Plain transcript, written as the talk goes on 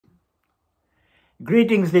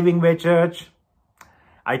Greetings, Living Way Church.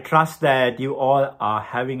 I trust that you all are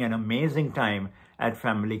having an amazing time at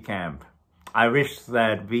family camp. I wish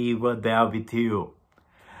that we were there with you.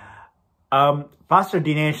 Pastor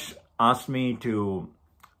Dinesh asked me to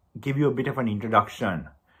give you a bit of an introduction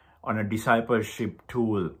on a discipleship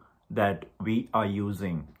tool that we are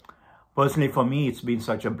using. Personally, for me, it's been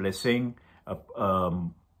such a blessing, a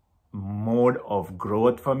mode of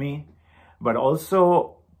growth for me, but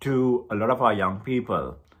also to a lot of our young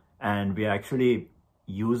people. And we're actually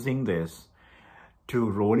using this to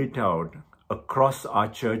roll it out across our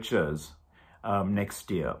churches next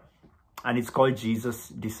year. And it's called Jesus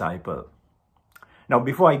Disciple. Now,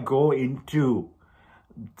 before I go into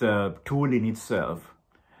the tool in itself,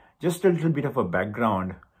 just a little bit of a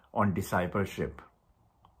background on discipleship.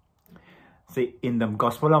 See, in the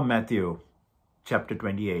Gospel of Matthew, chapter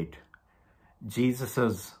 28,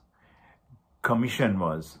 Jesus's commission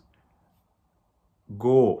was,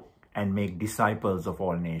 go and make disciples of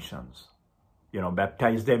all nations.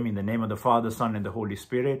 Baptize them in the name of the Father, Son, and the Holy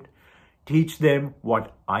Spirit. Teach them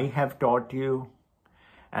what I have taught you.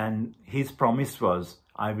 And his promise was,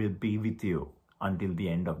 I will be with you until the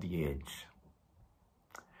end of the age.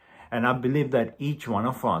 And I believe that each one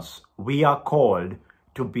of us, we are called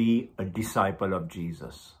to be a disciple of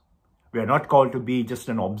Jesus. We are not called to be just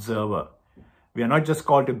an observer. We are not just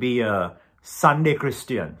called to be a Sunday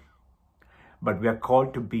Christian, but we are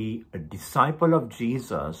called to be a disciple of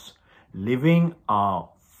Jesus, living our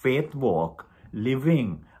faith walk,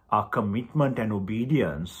 living our commitment and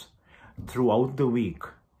obedience throughout the week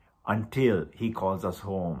until he calls us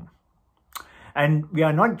home. And we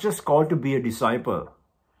are not just called to be a disciple,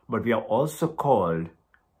 but we are also called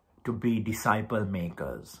to be disciple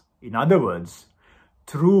makers. In other words,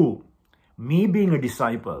 through me being a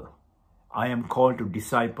disciple, I am called to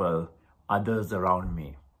disciple others around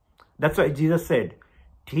me. That's why Jesus said,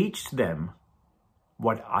 teach them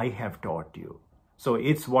what I have taught you. So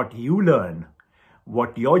it's what you learn,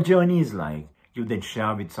 what your journey is like, you then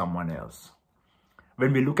share with someone else.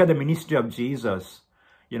 When we look at the ministry of Jesus,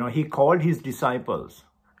 he called his disciples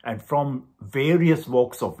and from various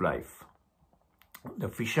walks of life. The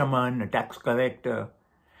fisherman, the tax collector,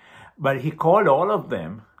 but he called all of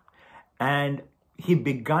them and he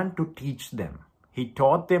began to teach them. He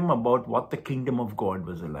taught them about what the kingdom of God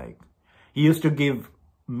was like. He used to give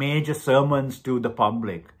major sermons to the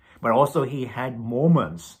public, but also he had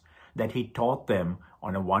moments that he taught them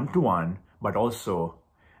on a one-to-one, but also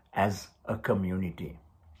as a community.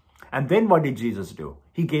 And then what did Jesus do?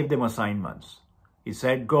 He gave them assignments. He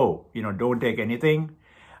said, go, don't take anything.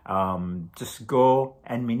 Just go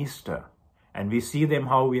and minister. And we see them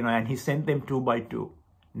how, and he sent them 2 by 2,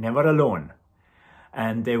 never alone.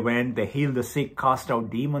 And they went, they healed the sick, cast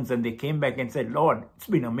out demons, and they came back and said, Lord, it's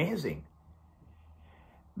been amazing.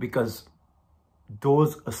 Because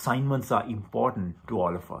those assignments are important to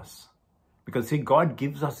all of us. Because see, God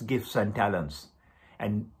gives us gifts and talents,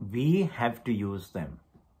 and we have to use them.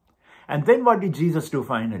 And then what did Jesus do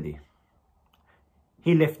finally?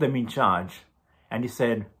 He left them in charge, and he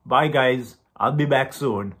said, bye guys, I'll be back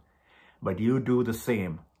soon, but you do the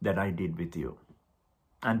same that I did with you.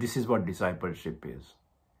 And this is what discipleship is.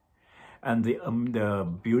 And the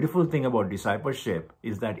beautiful thing about discipleship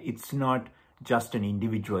is that it's not just an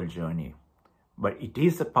individual journey, but it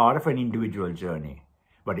is a part of an individual journey,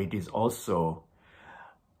 but it is also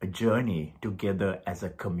a journey together as a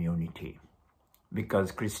community.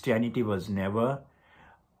 Because Christianity was never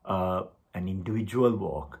an individual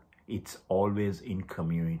walk, it's always in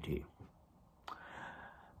community.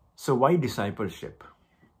 So why discipleship?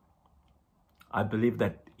 I believe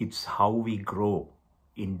that it's how we grow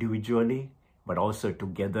individually, but also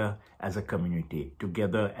together as a community,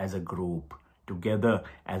 together as a group, together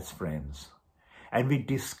as friends. And we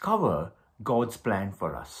discover God's plan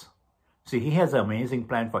for us. See, he has an amazing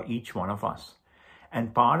plan for each one of us.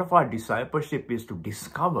 And part of our discipleship is to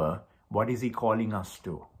discover what is he calling us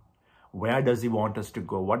to. Where does he want us to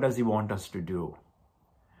go? What does he want us to do?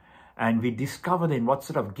 And we discover then what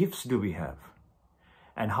sort of gifts do we have?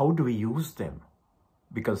 And how do we use them?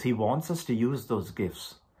 Because he wants us to use those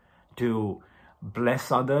gifts to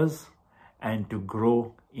bless others and to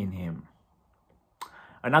grow in him.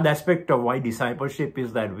 Another aspect of why discipleship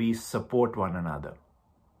is that we support one another.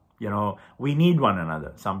 We need one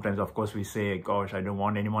another. Sometimes, of course, we say, gosh, I don't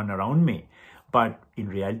want anyone around me. But in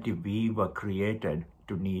reality, we were created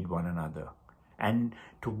to need one another and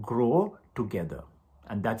to grow together.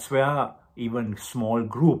 And that's where even small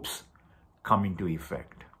groups come into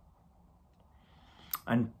effect.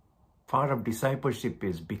 And part of discipleship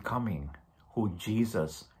is becoming who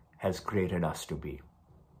Jesus has created us to be.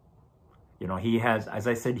 You know, he has, as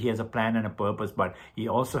I said, he has a plan and a purpose, but he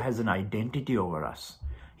also has an identity over us.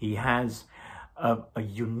 He has a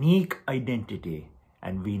unique identity,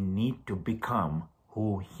 and we need to become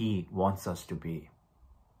who he wants us to be.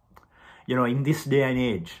 You know, in this day and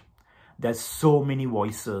age, there's so many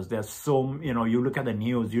voices. There's so, you know, you look at the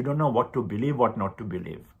news, you don't know what to believe, what not to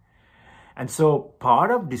believe. And so part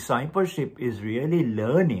of discipleship is really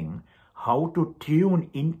learning how to tune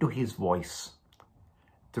into his voice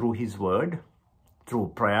through his word,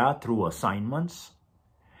 through prayer, through assignments,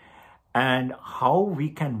 and how we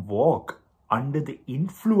can walk under the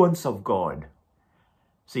influence of God.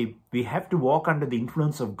 See, we have to walk under the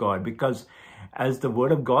influence of God because, as the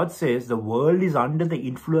word of God says, the world is under the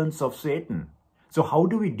influence of Satan. So how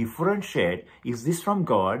do we differentiate? Is this from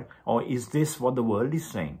God, or is this what the world is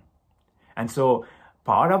saying? And so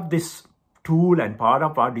part of this tool and part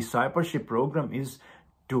of our discipleship program is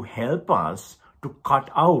to help us to cut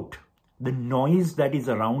out the noise that is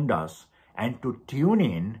around us and to tune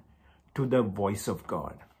in to the voice of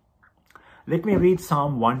God. Let me read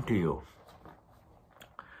Psalm 1 to you.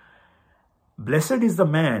 Blessed is the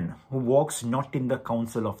man who walks not in the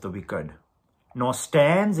counsel of the wicked, nor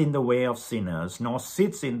stands in the way of sinners, nor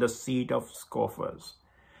sits in the seat of scoffers.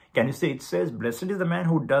 Can you say, it says, blessed is the man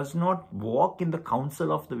who does not walk in the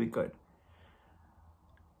counsel of the wicked.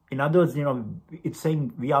 In other words, you know, it's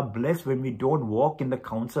saying we are blessed when we don't walk in the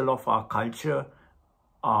counsel of our culture,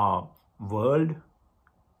 our world,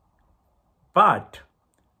 but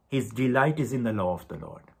his delight is in the law of the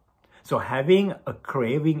Lord. So having a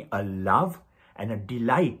craving, a love, and a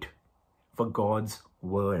delight for God's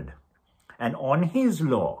word. And on his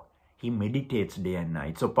law, he meditates day and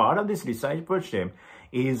night. So part of this discipleship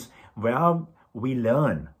is where we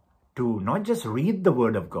learn to not just read the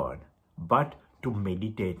word of God, but to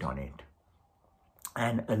meditate on it.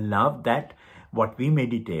 And allow that what we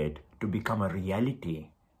meditate to become a reality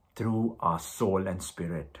through our soul and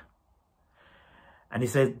spirit. And he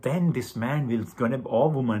says, then this man or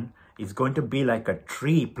woman is going to be like a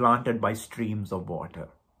tree planted by streams of water.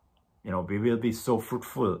 You know, we will be so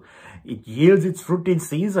fruitful. It yields its fruit in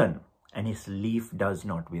season, and its leaf does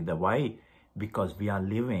not wither. Why? Because we are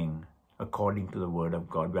living according to the word of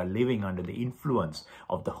God. We are living under the influence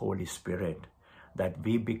of the Holy Spirit, that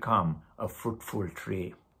we become a fruitful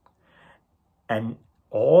tree. And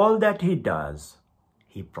all that he does,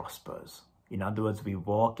 he prospers. In other words, we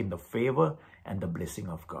walk in the favor and the blessing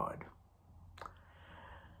of God.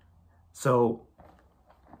 So,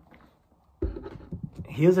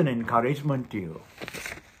 here's an encouragement to you.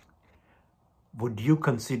 Would you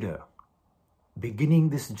consider beginning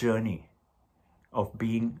this journey of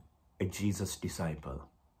being a Jesus disciple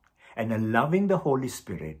and allowing the Holy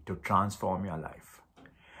Spirit to transform your life?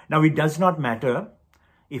 Now, it does not matter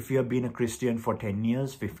if you have been a Christian for 10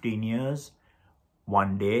 years, 15 years,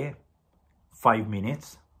 1 day, 5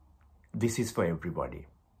 minutes. This is for everybody.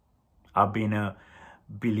 I've been a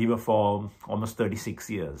believer for almost 36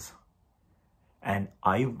 years. And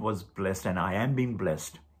I was blessed, and I am being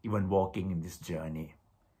blessed even walking in this journey.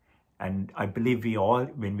 And I believe we all,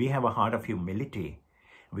 when we have a heart of humility,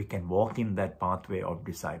 we can walk in that pathway of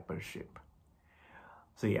discipleship.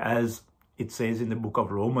 See, as it says in the book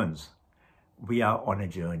of Romans, we are on a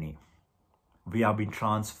journey. We are being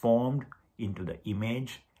transformed into the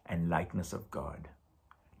image and likeness of God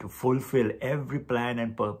to fulfill every plan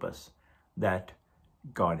and purpose that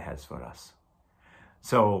God has for us.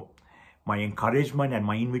 So my encouragement and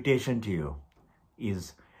my invitation to you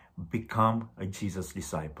is become a Jesus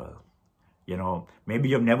disciple. You know, maybe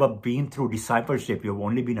you've never been through discipleship. You've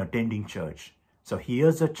only been attending church. So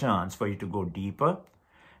here's a chance for you to go deeper.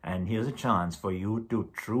 And here's a chance for you to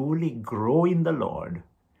truly grow in the Lord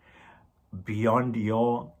beyond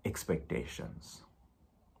your expectations.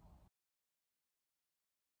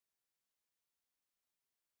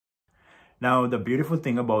 Now, the beautiful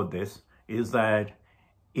thing about this is that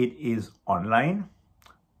it is online,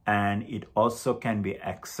 and it also can be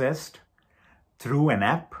accessed through an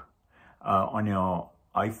app on your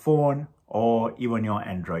iPhone or even your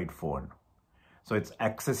Android phone. So it's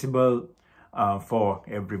accessible for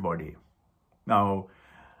everybody. Now,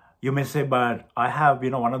 you may say, but I have,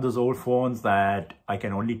 one of those old phones that I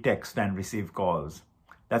can only text and receive calls.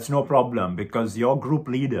 That's no problem, because your group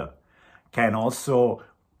leader can also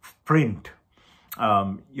print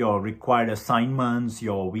your required assignments,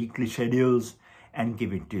 your weekly schedules, and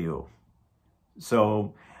give it to you.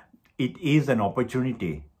 So it is an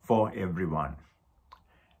opportunity for everyone.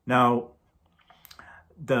 Now,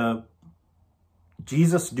 the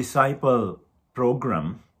Jesus Disciple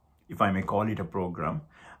program, if I may call it a program,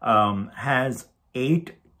 has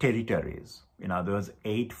 8 territories. In other words,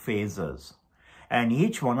 8 phases. And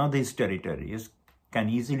each one of these territories can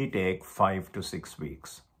easily take 5 to 6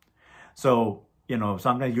 weeks. So,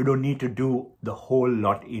 sometimes you don't need to do the whole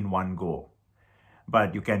lot in one go,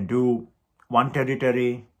 but you can do one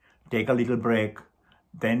territory, take a little break,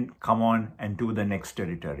 then come on and do the next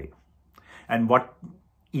territory. And what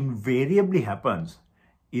invariably happens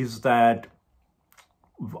is that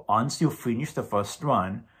once you finish the first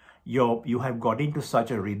one, you have got into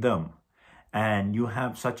such a rhythm and you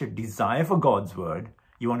have such a desire for God's word,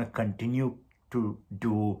 you want to continue to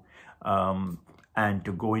do and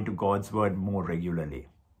to go into God's word more regularly.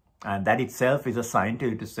 And that itself is a sign to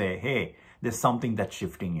you to say, hey, there's something that's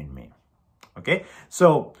shifting in me. Okay,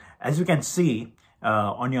 so as you can see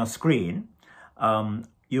on your screen,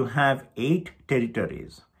 you have 8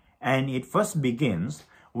 territories, and it first begins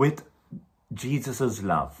with Jesus's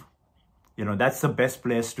love. That's the best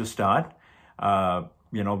place to start.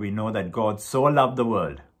 We know that God so loved the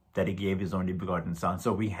world that he gave his only begotten son.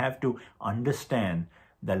 So we have to understand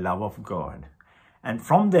the love of God. And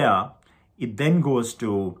from there, it then goes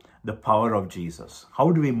to the power of Jesus.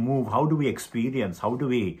 How do we move? How do we experience? How do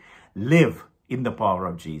we live in the power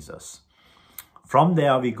of Jesus? From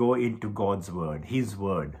there, we go into God's word, his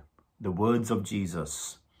word, the words of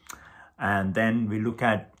Jesus. And then we look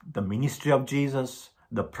at the ministry of Jesus,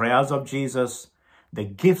 the prayers of Jesus, the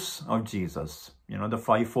gifts of Jesus, the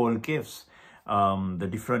fivefold gifts, the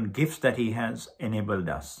different gifts that he has enabled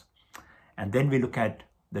us. And then we look at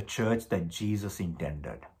the church that Jesus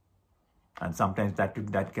intended. And sometimes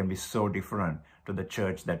that can be so different to the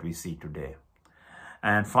church that we see today.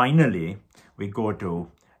 And finally, we go to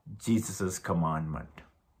Jesus's commandment.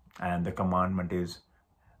 And the commandment is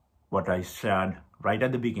what I shared right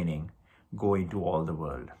at the beginning: go into all the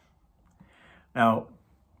world. Now,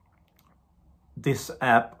 this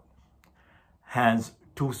app has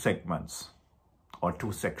 2 segments or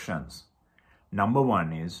 2 sections. Number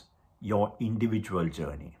 1 is your individual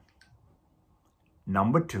journey.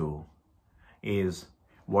 Number 2 is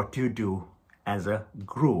what you do as a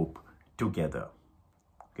group together.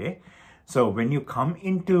 Okay, so when you come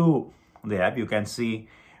into the app, you can see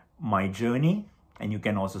my journey and you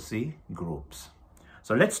can also see groups.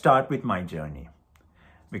 So let's start with my journey,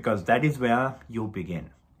 because that is where you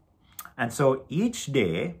begin. And so each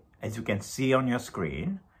day, as you can see on your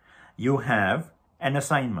screen, you have an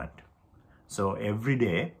assignment. So every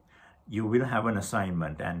day you will have an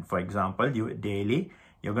assignment. And for example, daily,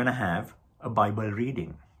 you're going to have a Bible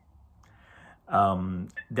reading.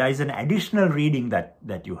 There is an additional reading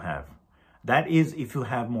that you have. That is if you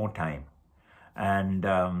have more time. And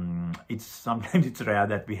sometimes it's rare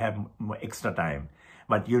that we have more extra time.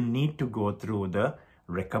 But you need to go through the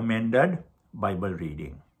recommended Bible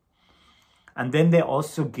reading. And then they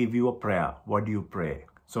also give you a prayer. What do you pray?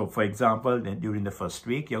 So for example, during the first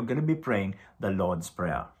week, you're going to be praying the Lord's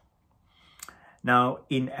Prayer. Now,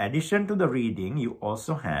 in addition to the reading, you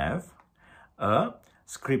also have a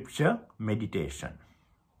scripture meditation.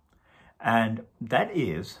 And that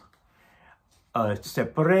is a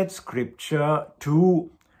separate scripture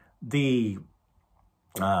to the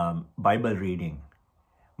Bible reading.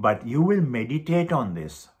 But you will meditate on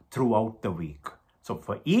this throughout the week. So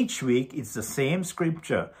for each week, it's the same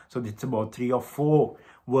scripture. So it's about 3 or 4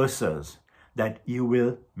 verses that you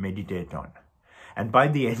will meditate on. And by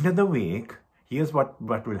the end of the week, here's what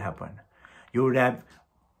will happen. You would have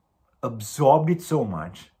absorbed it so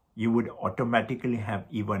much, you would automatically have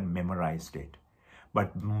even memorized it.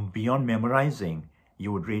 But beyond memorizing,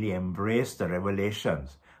 you would really embrace the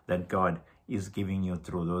revelations that God is giving you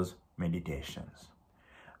through those meditations.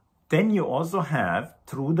 Then you also have,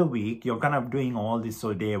 through the week, you're kind of doing all this,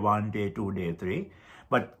 so day 1, day 2, day 3.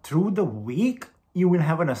 But through the week, you will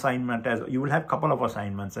have an assignment, you will have a couple of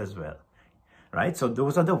assignments as well, right? So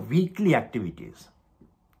those are the weekly activities.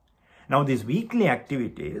 Now, these weekly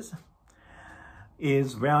activities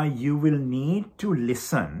is where you will need to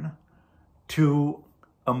listen to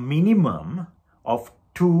a minimum of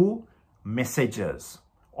 2 messages,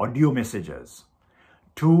 audio messages.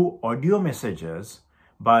 2 audio messages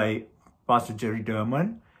by Pastor Jerry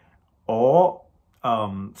Derman or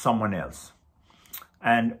someone else.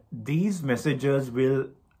 And these messages will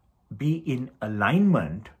be in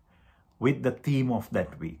alignment with the theme of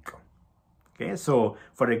that week. Okay, so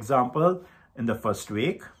for example, in the first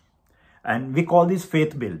week, and we call these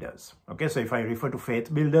faith builders. Okay, so if I refer to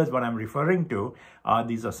faith builders, what I'm referring to are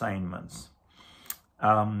these assignments.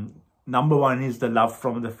 Number 1 is the love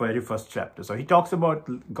from the very first chapter. So he talks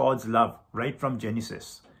about God's love right from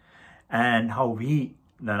Genesis, and how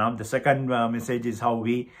the second message is how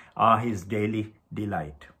we are his daily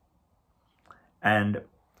delight. And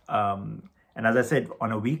as I said,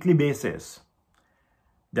 on a weekly basis,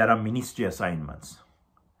 there are ministry assignments.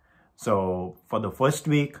 So for the first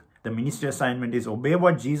week, the ministry assignment is obey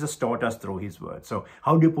what Jesus taught us through his word. So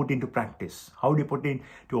how do you put into practice? How do you put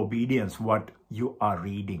into obedience what you are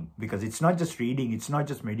reading? Because it's not just reading, it's not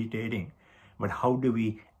just meditating, but how do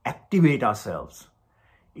we activate ourselves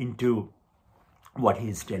into what he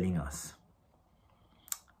is telling us?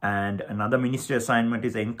 And another ministry assignment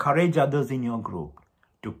is encourage others in your group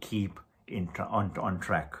to keep on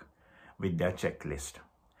track with their checklist.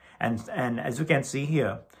 And as you can see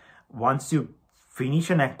here, once you finish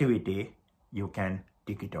an activity, you can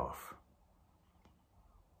tick it off.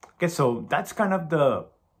 Okay, so that's kind of the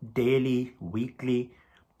daily, weekly,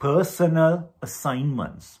 personal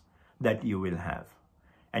assignments that you will have.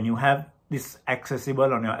 And you have this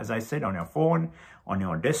accessible on your, as I said, on your phone, on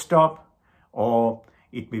your desktop, or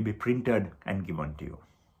it will be printed and given to you.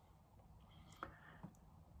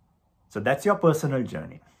 So that's your personal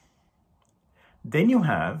journey. Then you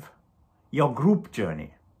have your group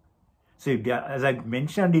journey. So as I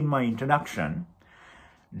mentioned in my introduction,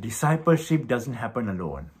 discipleship doesn't happen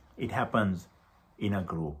alone. It happens in a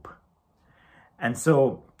group. And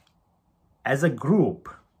so as a group,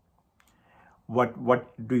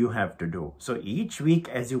 what do you have to do? So each week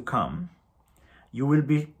as you come, you will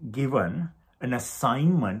be given an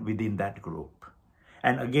assignment within that group.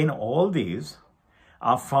 And again, all these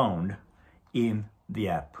are found in the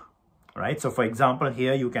app, right? So for example,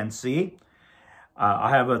 here you can see, I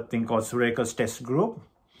have a thing called Sureka's test group,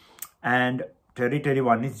 and territory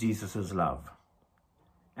 1 is Jesus's love.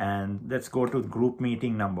 And let's go to group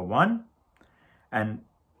meeting number 1. And,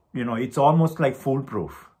 you know, it's almost like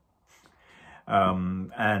foolproof.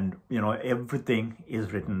 And, you know, everything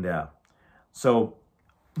is written there. So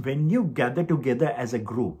when you gather together as a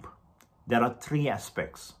group, there are 3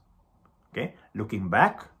 aspects, okay? Looking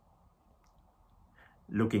back,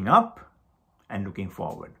 looking up, and looking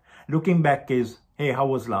forward. Looking back is, hey, how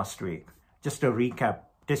was last week? Just a recap,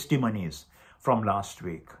 testimonies from last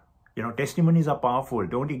week. You know, testimonies are powerful.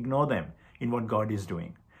 Don't ignore them in what God is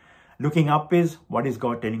doing. Looking up is, what is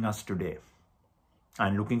God telling us today?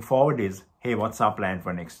 And looking forward is, hey, what's our plan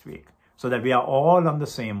for next week? So that we are all on the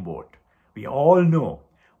same boat. We all know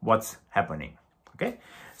what's happening, okay?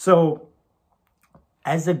 So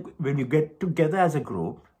when you get together as a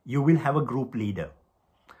group, you will have a group leader.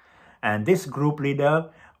 And this group leader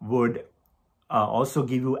would also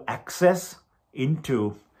give you access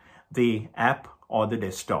into the app or the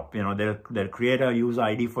desktop. You know, they'll create a user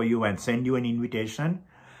ID for you and send you an invitation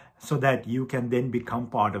so that you can then become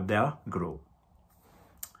part of their group.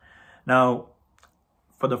 Now,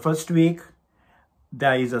 for the first week,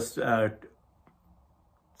 there is a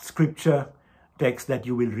scripture text that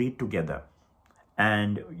you will read together.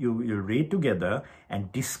 And you'll read together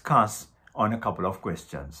and discuss on a couple of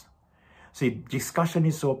questions. See, discussion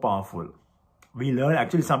is so powerful. We learn,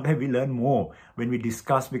 actually sometimes we learn more when we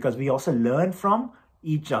discuss, because we also learn from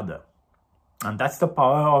each other. And that's the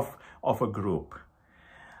power of a group.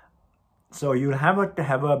 So you'll have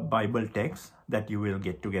a Bible text that you will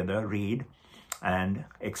get together, read, and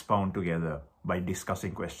expound together by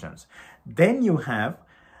discussing questions. Then you have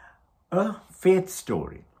a faith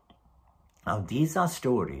story. Now, these are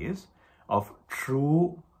stories of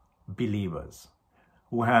true believers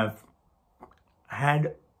who have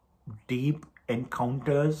had deep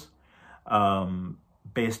encounters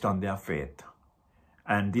based on their faith.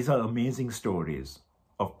 And these are amazing stories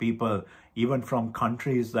of people, even from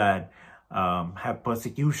countries that have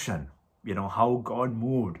persecution, you know, how God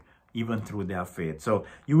moved even through their faith. So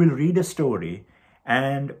you will read a story,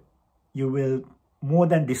 and you will, more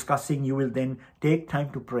than discussing, you will then take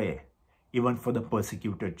time to pray, even for the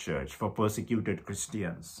persecuted church, for persecuted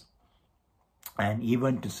Christians. And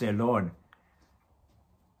even to say, Lord,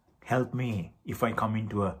 help me if I come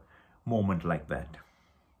into a moment like that.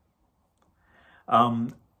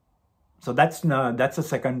 So that's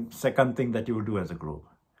the second thing that you will do as a group.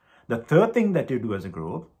 The third thing that you do as a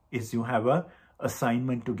group is you have a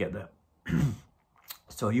assignment together.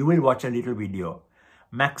 So you will watch a little video,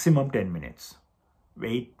 maximum 10 minutes,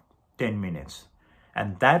 wait 10 minutes.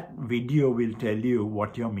 And that video will tell you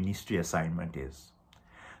what your ministry assignment is.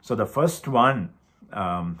 So the first one,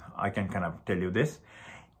 I can kind of tell you this,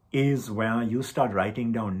 is where you start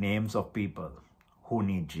writing down names of people who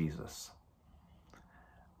need Jesus.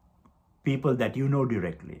 People that you know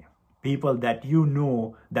directly. People that you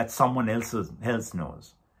know that someone else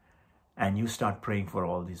knows. And you start praying for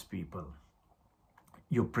all these people.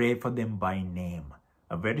 You pray for them by name.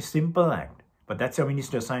 A very simple act. But that's your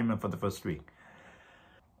ministry assignment for the first week.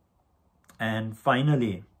 And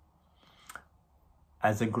finally,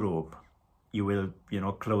 as a group, you will,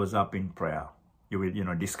 close up in prayer. you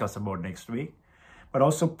will, discuss about next week. But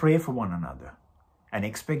also pray for one another and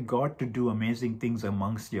expect God to do amazing things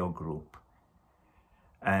amongst your group.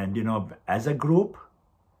 And, as a group,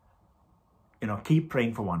 keep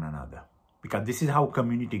praying for one another, because this is how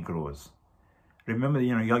community grows. Remember,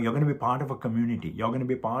 you're going to be part of a community. You're going to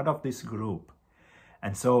be part of this group.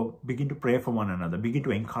 And so begin to pray for one another. Begin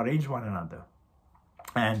to encourage one another.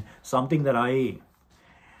 And something that I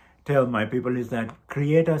tell my people is that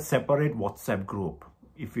create a separate WhatsApp group.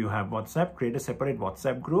 If you have WhatsApp, create a separate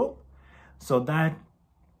WhatsApp group so that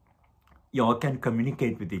you all can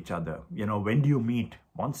communicate with each other. When do you meet?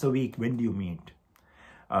 Once a week, when do you meet?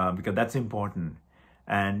 Because that's important.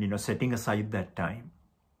 And, setting aside that time.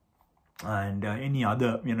 And any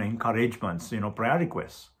other, encouragements, prayer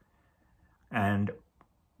requests. And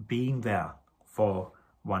being there for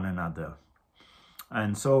one another.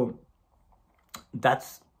 And so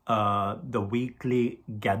that's the weekly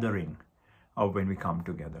gathering of when we come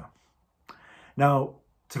together. Now,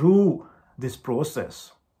 through this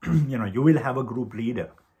process, you will have a group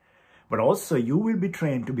leader, but also you will be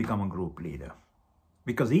trained to become a group leader.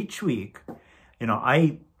 Because each week,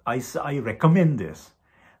 I recommend this,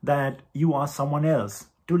 that you ask someone else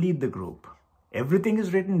to lead the group. Everything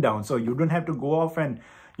is written down, so you don't have to go off and,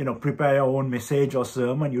 prepare your own message or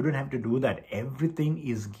sermon. You don't have to do that. Everything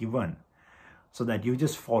is given so that you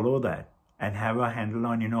just follow that and have a handle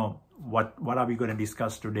on, what are we going to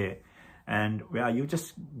discuss today? And where you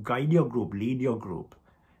just guide your group, lead your group.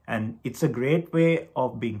 And it's a great way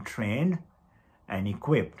of being trained and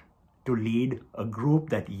equipped to lead a group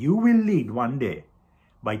that you will lead one day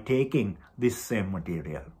by taking this same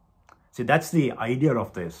material. See, that's the idea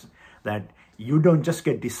of this, that you don't just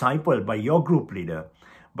get discipled by your group leader,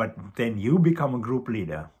 but then you become a group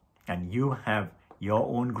leader and you have your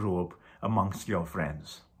own group amongst your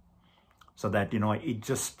friends. So that, it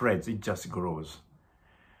just spreads, it just grows.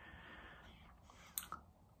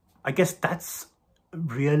 I guess that's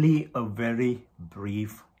really a very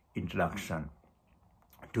brief introduction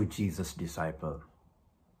to Jesus' disciple.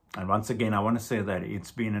 And once again, I want to say that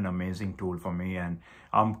it's been an amazing tool for me, and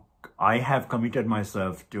I have committed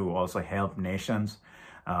myself to also help nations,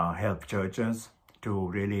 help churches to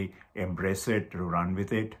really embrace it, to run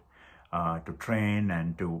with it, to train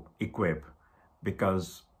and to equip,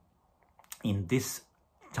 because in this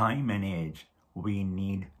time and age, we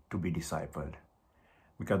need to be discipled.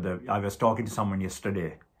 Because I was talking to someone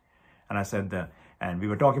yesterday, and I said and we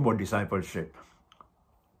were talking about discipleship.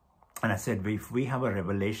 And I said, if we have a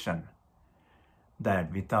revelation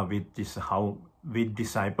that with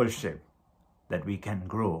discipleship, that we can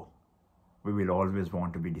grow, we will always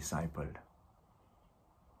want to be discipled.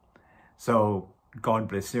 So God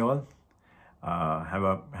bless you all. Have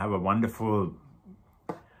a wonderful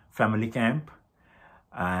family camp,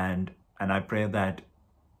 and I pray that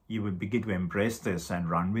you will begin to embrace this and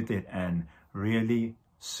run with it and really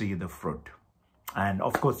see the fruit. And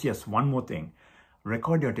of course, yes, one more thing.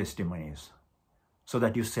 Record your testimonies so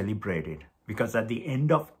that you celebrate it. Because at the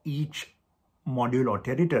end of each module or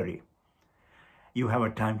territory, you have a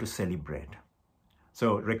time to celebrate.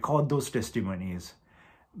 So record those testimonies,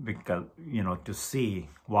 because, to see,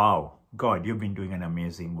 wow, God, you've been doing an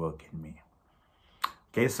amazing work in me.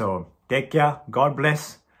 Okay, so take care. God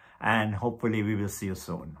bless. And hopefully we will see you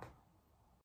soon.